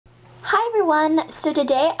Hi everyone, so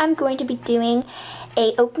today I'm going to be doing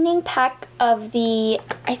a opening pack of the,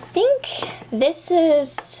 I think this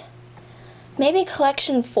is maybe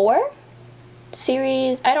collection 4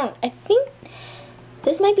 series, I think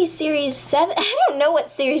this might be series 7, I don't know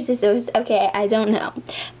what series this is, okay, I don't know,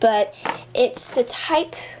 but it's the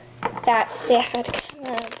type that they had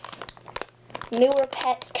kind of newer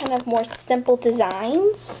pets, kind of more simple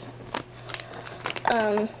designs.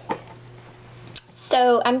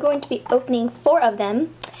 So I'm going to be opening 4 of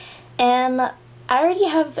them, and I already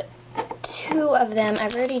have 2 of them.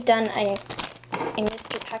 I've already done a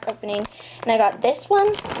mystery pack opening, and I got this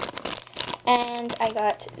one, and I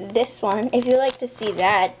got this one. If you like to see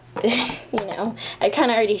that, you know, I kind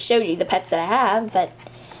of already showed you the pets that I have, but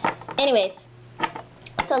anyways,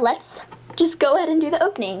 so let's just go ahead and do the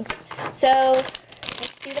openings. So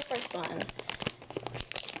let's do the first one,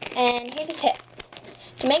 and here's a tip.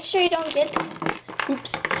 To make sure you don't get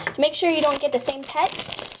the same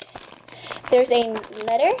pets, there's a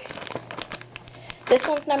letter. This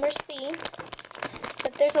one's number C,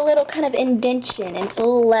 but there's a little kind of indentation, and it's a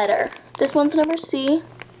little letter. This one's number C.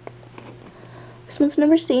 This one's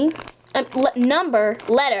number C.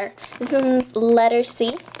 Letter. This one's letter C.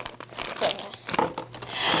 Ooh,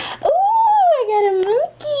 I got a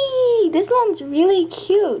monkey! This one's really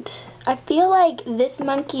cute. I feel like this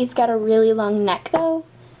monkey's got a really long neck though.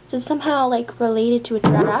 So it's somehow like related to a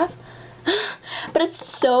giraffe. But it's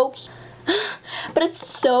so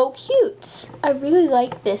cute. I really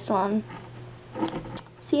like this one.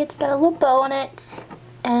 See, it's got a little bow on it.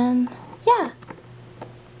 And yeah.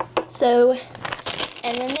 So,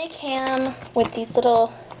 and then they came with these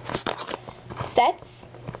little sets.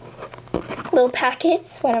 Little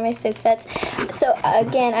packets. What am I saying, sets? So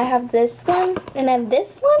again, I have this one and I have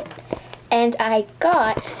this one. And I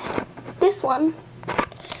got this one.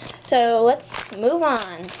 So let's move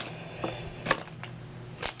on.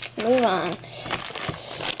 Okay,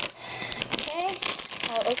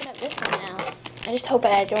 I'll open up this one now. I just hope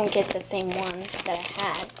I don't get the same one that I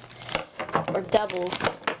had. Or doubles.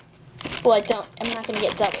 Well, I'm not going to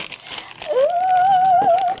get doubles. Ooh!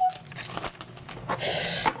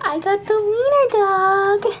 I got the wiener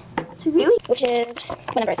dog. It's really, which is,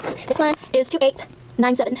 what number is it? This one is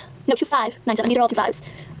 2897. No, 2597. These are all 25s.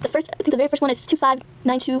 The first, I think the very first one is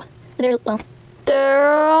 2592.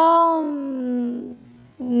 They're all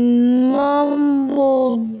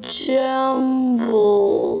mumble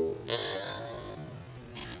jumbled.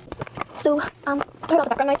 So, sorry about the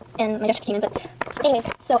background noise, and my just came in, but anyways,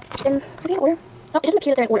 so, they're in order. Oh, it doesn't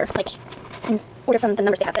appear that they're in order, like, in order from the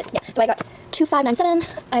numbers they have, but yeah. So I got 2597,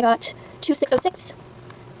 I got 2606,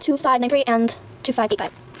 2593, and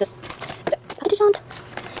 2585. Just, that's it.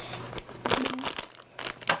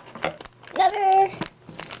 Another.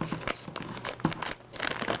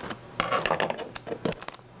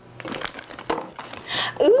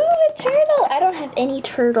 Ooh, a turtle! I don't have any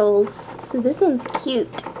turtles, so this one's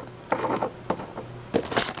cute.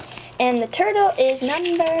 And the turtle is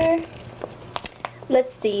number,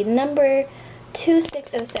 let's see, number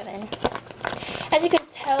 2607. As you can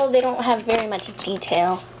tell, they don't have very much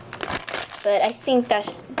detail, but I think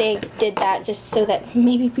they did that just so that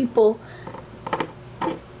maybe people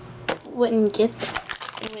wouldn't get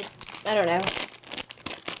I don't know.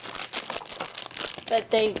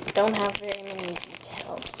 But they don't have very many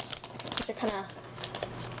details. They're kind of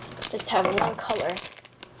just have one color.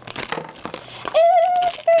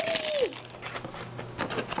 Birdie!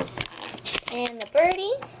 And the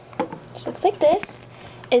birdie, which looks like this,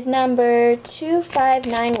 is number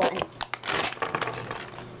 2591.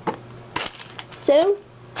 So,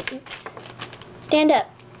 oops, stand up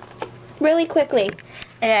really quickly.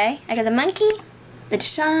 Okay, I got the monkey, the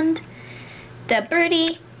dachshund, the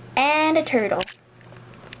birdie, and a turtle.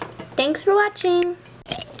 Thanks for watching.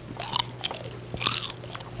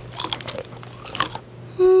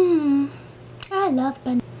 I love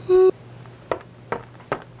Bunny.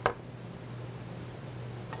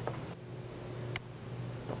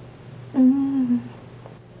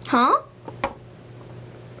 Huh?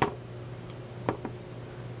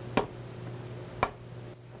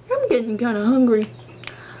 I'm getting kind of hungry.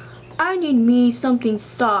 I need me something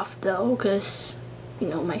soft though, because, you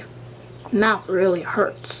know, my mouth really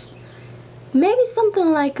hurts. Maybe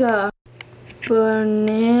something like a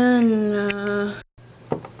banana.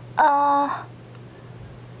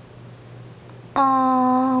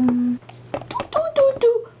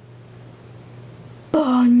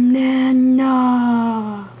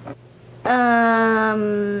 Banana.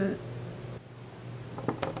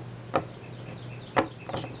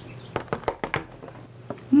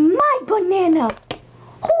 My banana.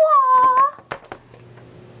 Hua!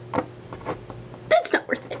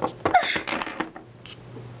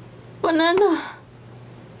 Banana.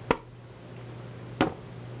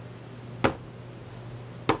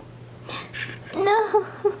 No.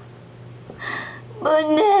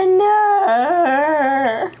 Banana.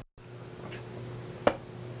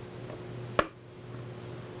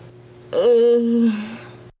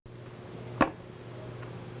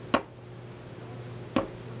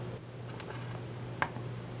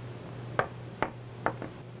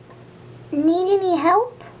 Need any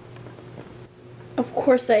help? Of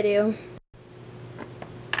course I do.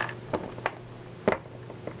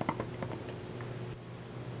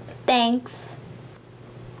 Thanks.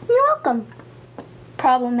 You're welcome.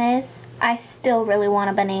 Problem is, I still really want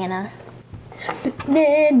a banana.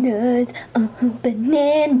 Bananas,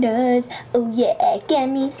 bananas, oh yeah, get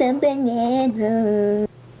me some bananas.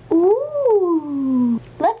 Ooh,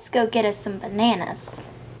 let's go get us some bananas.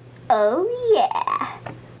 Oh yeah.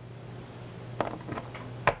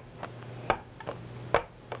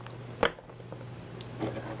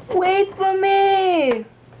 Wait for me!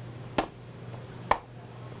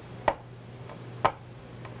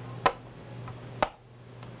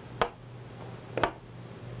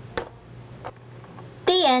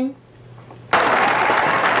 The end.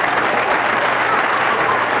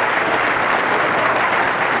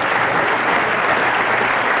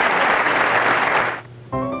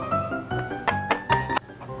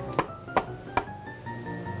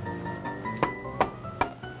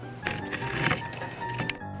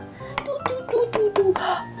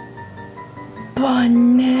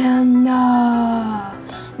 Banana.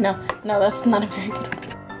 No, that's not a very good one.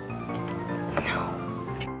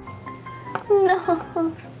 No.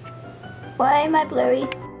 Why am I blurry?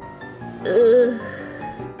 Oops.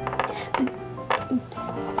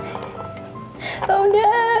 Oh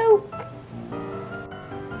no!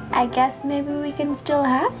 I guess maybe we can still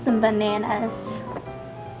have some bananas.